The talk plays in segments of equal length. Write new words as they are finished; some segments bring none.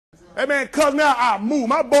Hey man, cuz now I move.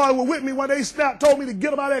 My boy were with me when they told me to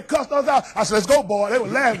get them out of that customs out. I said, let's go, boy. They were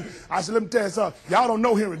laughing. I said, let me tell you something. Y'all don't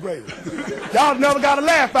know Henry Grady. Y'all never got to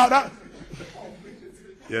laugh out.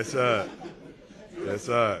 Yes, sir. Yes,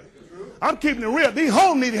 sir. I'm keeping it real. These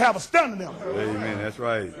homes need to have a stand in them. Amen. That's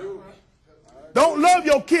right. Don't love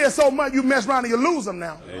your kids so much you mess around and you lose them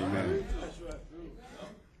now. Amen.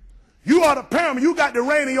 You are the parent. You got the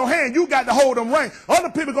rein in your hand. You got to hold them rein. Other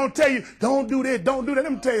people going to tell you, don't do this, don't do that.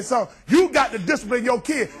 Let me tell you something. You got to discipline your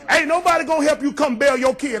kid. Ain't nobody going to help you come bail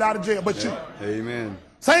your kid out of jail but you. Amen.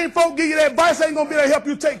 Same folk give you that advice ain't going to be able to help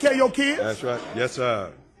you take care of your kids. That's right. Yes,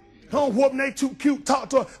 sir. Don't whoop them, they too cute, talk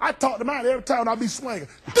to her. I talk to mine every time I be swinging.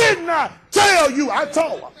 Didn't I tell you? I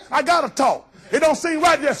told her. I got to talk. It don't seem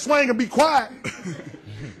right to just swing and be quiet.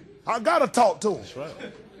 I got to talk to them. That's right.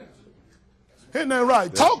 Isn't that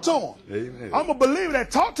right? Talk to them. Amen. I'm a believer that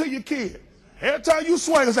talk to your kid. Every time you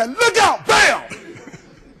swing, I say, look out, bam!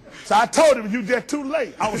 So I told him, you just too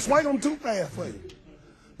late. I was swinging them too fast for you.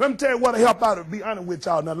 Let me tell you what to help out and be honest with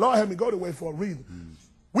y'all. Now, Lord had me go that way for a reason.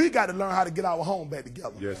 We got to learn how to get our home back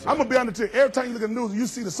together. Yes, sir. I'm going to be honest with you. Every time you look at the news and you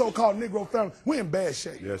see the so-called Negro family, we're in bad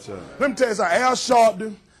shape. Yes, sir. Let me tell you something. Al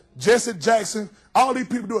Sharpton, Jesse Jackson, all these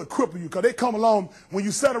people do it cripple you because they come along when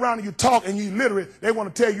you sit around and you talk and you illiterate, they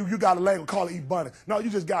want to tell you got a language called E-Bunny. No, you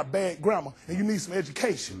just got bad grammar and you need some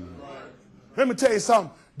education. Let me tell you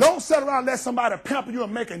something. Don't sit around and let somebody pamper you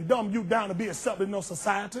and make and dumb you down to be accepted in no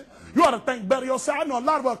society. You ought to think better of yourself. I know a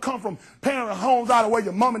lot of us come from parent homes out of where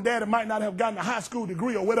your mom and daddy might not have gotten a high school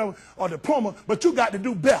degree or whatever, or diploma, but you got to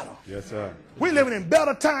do better. Yes, sir. We living in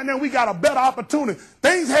better time now. We got a better opportunity.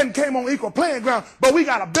 Things hadn't came on equal playing ground, but we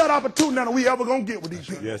got a better opportunity than we ever going to get with these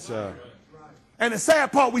people. Yes, sir. And the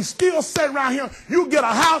sad part, we still sit around here. You get a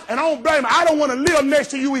house, and I don't blame it. I don't want to live next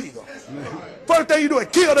to you either. First thing you do is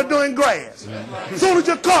kill the doing grass. As soon as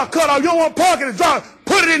your car cut off, you don't want to park in the drive,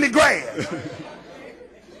 put it in the grass.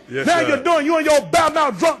 Yes, now sir. you're doing, you and your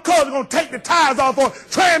bad-mouth drunk cars are going to take the tires off on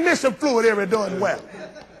transmission fluid every doing well.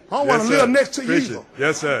 I don't want to live next to you either.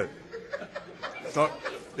 Yes, sir. Yes,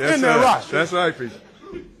 Isn't that right? That's right, preacher.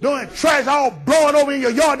 Doing trash all blowing over in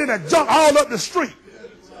your yard, then a junk all up the street.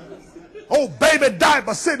 Old baby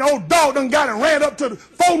diaper sitting, old dog done got and ran up to the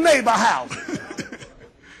 4 neighbor house.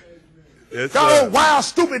 Yes, Got sir. old wild,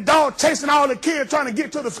 stupid dog chasing all the kids trying to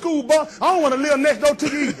get to the school bus. I don't want to live next door to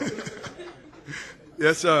you either.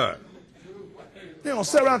 Yes, sir. You don't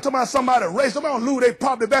sit around talking about somebody race. Somebody don't lose their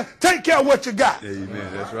property back. Take care of what you got.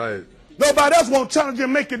 Amen. That's right. Nobody else won't challenge you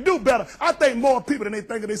and make you do better. I think more people than they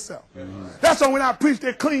think of themselves. That's why when I preach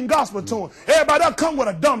that clean gospel to them, everybody else come with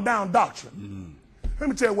a dumbed down doctrine. Let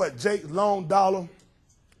me tell you what, Jake, Long Dollar,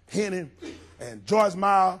 Henny, and Joyce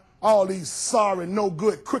Meyer, all these sorry, no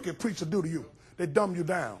good, crooked preachers do to you. They dumb you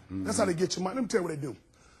down. That's how they get your money. Let me tell you what they do.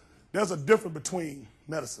 There's a difference between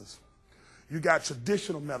medicines. You got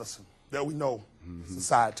traditional medicine that we know in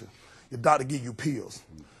society. Your doctor give you pills.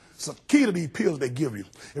 So key to these pills they give you.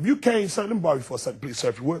 If you came, sir, let me borrow you for a second, please, sir,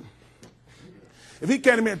 if you would. If he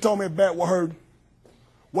came to me and told me his back was hurt,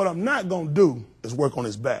 what I'm not going to do is work on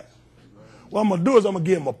his back. What I'm going to do is I'm going to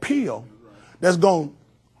give him a pill that's going to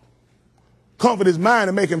comfort his mind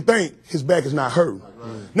and make him think his back is not hurt.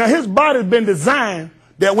 Now, his body's been designed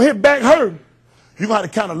that when his back hurt, you're going to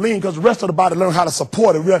have to kind of lean because the rest of the body learn how to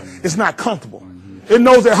support it. It's not comfortable. It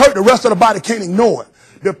knows it hurt. The rest of the body can't ignore it.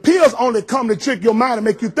 The pills only come to trick your mind and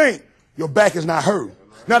make you think your back is not hurt.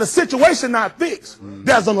 Now, the situation not fixed.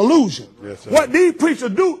 That's an illusion. Yes, sir. What these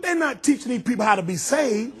preachers do, they're not teaching these people how to be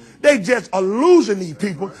saved. They just illusion these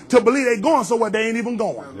people to believe they're going somewhere they ain't even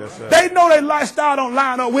going. Yes, sir. They know their lifestyle don't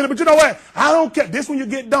line up with it, but you know what? I don't care. This when you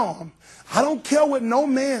get dumb. I don't care what no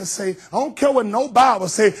man say. I don't care what no Bible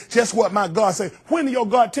say. Just what my God say. When did your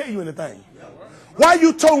God tell you anything? Why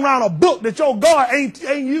you throwing around a book that your God ain't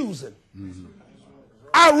using?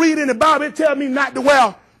 I read in the Bible, it tell me not to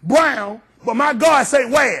wear brown, but my God say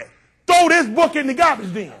wear it. Throw this book in the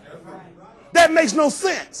garbage bin. That makes no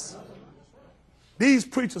sense. These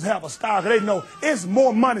preachers have a style because they know it's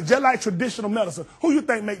more money, just like traditional medicine. Who you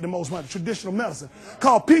think make the most money? Traditional medicine.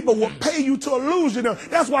 Because people will pay you to illusion them.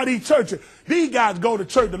 That's why these churches, these guys go to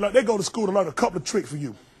church to learn, they go to school to learn a couple of tricks for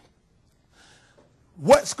you.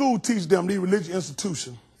 What school teach them, these religious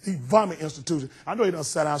institutions, these vomit institutions? I know you done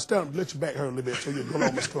sat down, stand, let your back hurt a little bit so you go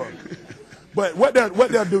on the story. But what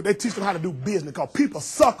they'll do, they teach them how to do business because people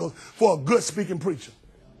suckers for a good speaking preacher.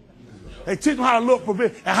 They teach them how to look for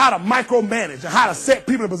business and how to micromanage and how to set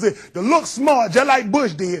people in position. To look smart, just like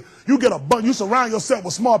Bush did, you get a bunch, you surround yourself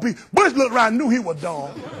with smart people. Bush looked around and knew he was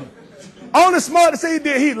dumb. Only smartest thing he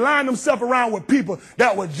did, he lined himself around with people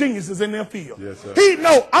that were geniuses in their field. Yes, sir. He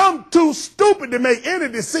know I'm too stupid to make any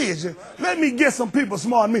decision. Let me get some people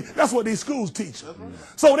smarter than me. That's what these schools teach.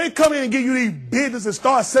 So they come in and give you these business and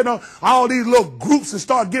start setting up all these little groups and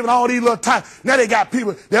start giving all these little time. Now they got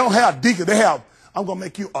people, they don't have deacons, they have, I'm going to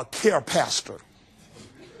make you a care pastor.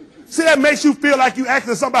 See, that makes you feel like you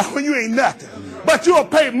acting somebody when you ain't nothing. But you'll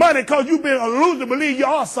pay money because you've been a loser to believe you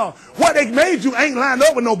are something. What they made you ain't lined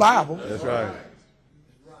up with no Bible. That's right.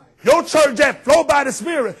 Your church that flow by the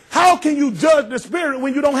Spirit. How can you judge the Spirit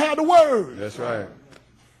when you don't have the Word? That's right.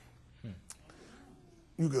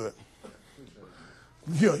 You good.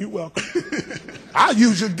 Yeah, you're welcome. I'll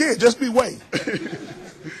use you again. Just be waiting.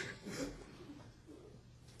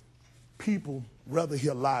 People rather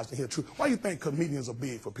hear lies than hear truth. Why do you think comedians are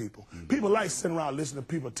big for people? People like sitting around listening to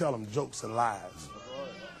people tell them jokes and lies.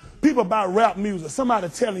 People buy rap music. Somebody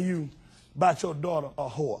telling you about your daughter a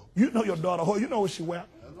whore. You know your daughter a whore. You know what she wear.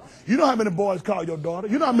 You know how many boys call your daughter.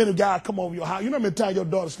 You know how many guys come over your house. You know how many times your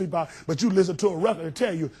daughter sleep out, but you listen to a record and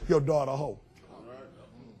tell you your daughter a hoe.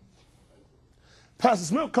 Pastor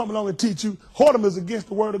Smith come along and teach you whoredom is against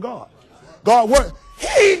the word of God. God word.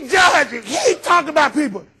 He judging. He talking about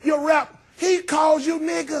people. Your rap. He calls you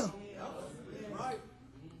nigga.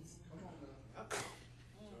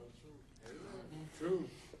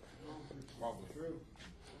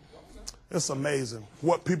 It's amazing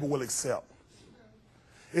what people will accept.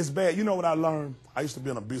 It's bad. You know what I learned? I used to be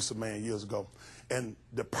an abusive man years ago. And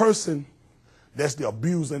the person that's the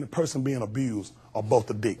abuser and the person being abused are both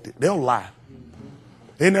addicted. They don't lie.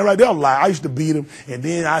 Isn't that right? They don't lie. I used to beat him, and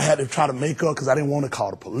then I had to try to make up because I didn't want to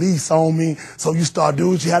call the police on me. So you start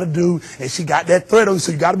doing what you had to do, and she got that threat on you,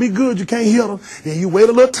 so you got to be good. You can't hit her. Then you wait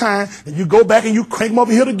a little time, and you go back and you crank them up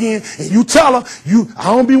and hit again, and you tell her, I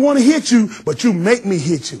don't be want to hit you, but you make me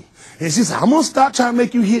hit you. And she said, I'm going to stop trying to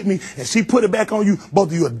make you hit me, and she put it back on you. Both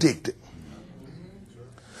of you addicted.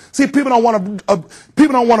 See, people don't want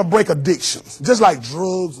to break addictions, just like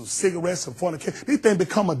drugs and cigarettes and fornication. These things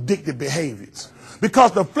become addictive behaviors.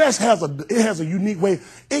 Because the flesh has a unique way.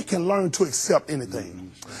 It can learn to accept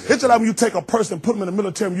anything. It's just like when you take a person and put them in the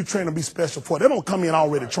military and you train them to be special forces. They don't come in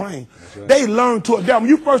already trained. They learn to adapt. When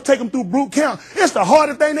you first take them through boot camp, it's the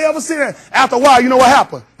hardest thing they ever see. After a while, you know what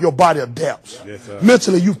happened? Your body adapts. Yes,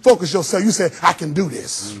 mentally, you focus yourself. You say, I can do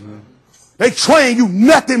this. Mm-hmm. They train you.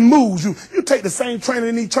 Nothing moves you. You take the same training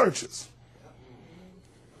in these churches.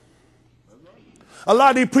 A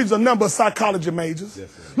lot of these preachers are number of psychology majors.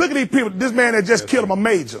 Yes, look at these people. This man that just killed him, a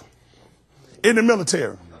major in the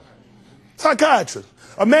military. Psychiatrist.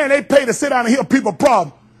 A man they pay to sit down and hear people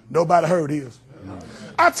problem. Nobody heard his.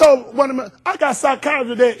 I told one of them, I got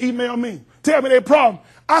psychiatrists that email me, tell me their problem.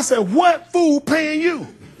 I said, what fool paying you?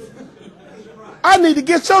 I need to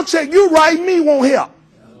get your check. You write me won't help.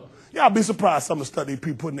 Y'all be surprised some of the stuff these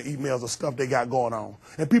people put in the emails of stuff they got going on.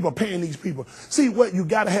 And people are paying these people. See, what you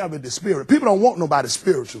got to have is the spirit. People don't want nobody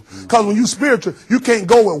spiritual. Because when you spiritual, you can't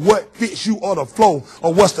go with what fits you or the flow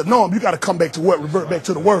or what's the norm. You got to come back to what? Revert back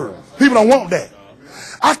to the word. People don't want that.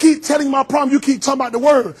 I keep telling you my problem. You keep talking about the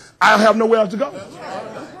word. I don't have nowhere else to go.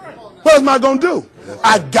 What am I going to do?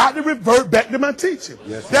 I got to revert back to my teaching.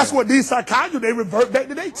 That's what these psychiatrists, they revert back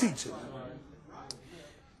to their teaching.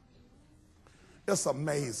 It's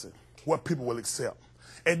amazing what people will accept.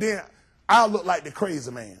 And then I'll look like the crazy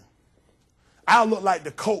man. I'll look like the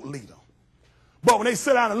cult leader. But when they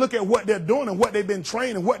sit down and look at what they're doing and what they've been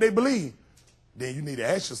trained and what they believe, then you need to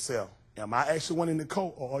ask yourself, am I actually one in the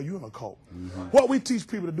cult or are you in a cult? Mm-hmm. What we teach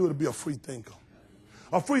people to do is to be a free thinker.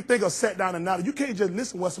 A free thinker sat down and nodded. You can't just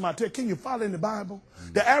listen to what somebody tells you. Can you follow in the Bible?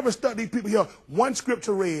 Mm-hmm. The average stuff, these people hear one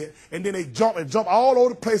scripture read, and then they jump all over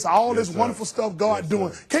the place, all this wonderful stuff God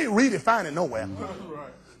doing. Can't read it, find it nowhere. Mm-hmm.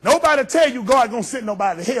 Nobody tell you God going to send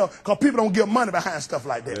nobody to hell because people don't give money behind stuff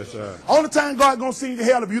like that. Yes, sir. Only time God going to send you to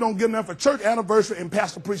hell if you don't give enough for church anniversary and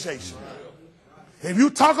pastor appreciation. If you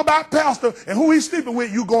talk about pastor and who he's sleeping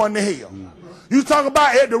with, you going to hell. Mm-hmm. You talk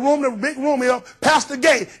about the room, the big room here, Pastor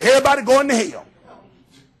Gay, everybody going to hell.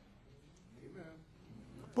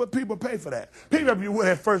 But people pay for that. People, if you would,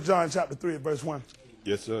 have 1 John chapter 3 at verse 1.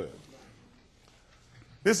 Yes, sir.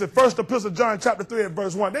 This is first epistle John chapter 3 at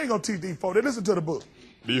verse 1. They ain't going to teach these folks. They listen to the book.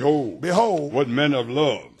 Behold, what manner of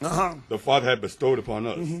love the Father had bestowed upon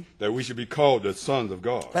us, that we should be called the sons of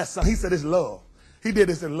God. He said it's love. He did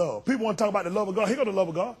this in love. People want to talk about the love of God. Here go the love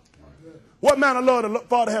of God. What manner of love the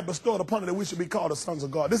Father had bestowed upon us that we should be called the sons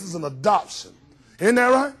of God. This is an adoption. Isn't that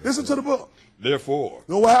right? Listen to the book. Therefore,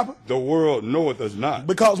 You know what happened? the world knoweth us not.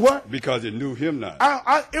 Because what? Because it knew him not.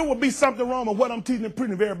 It would be something wrong with what I'm teaching and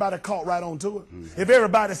preaching if everybody caught right on to it. If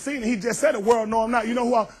everybody seen it, he just said the world know him not. You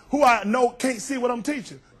know who I know can't see what I'm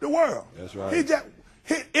teaching? The world. That's right.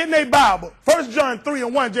 In their Bible, 1 John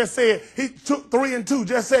 3:1 just said, he took 3 and 2,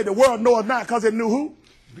 just said the world knoweth not because it knew who?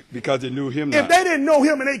 Because it knew him not. If they didn't know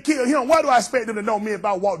him and they killed him, why do I expect them to know me if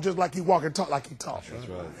I walk just like he walk and talk like he talk? That's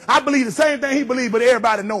right. I believe the same thing he believed, but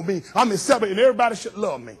everybody know me. I'm accepted and everybody should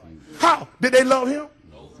love me. How? Did they love him?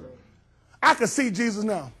 No. I can see Jesus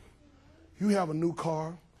now. You have a new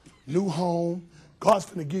car, new home. God's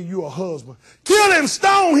going to give you a husband. Kill him,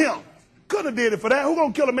 stone him. Could have did it for that. Who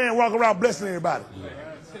going to kill a man walk around blessing everybody?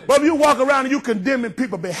 But if you walk around and you condemning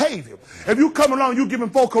people's behavior, if you come along and you giving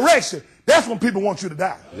folk correction, that's when people want you to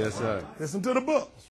die. Yes, sir. Listen to the book.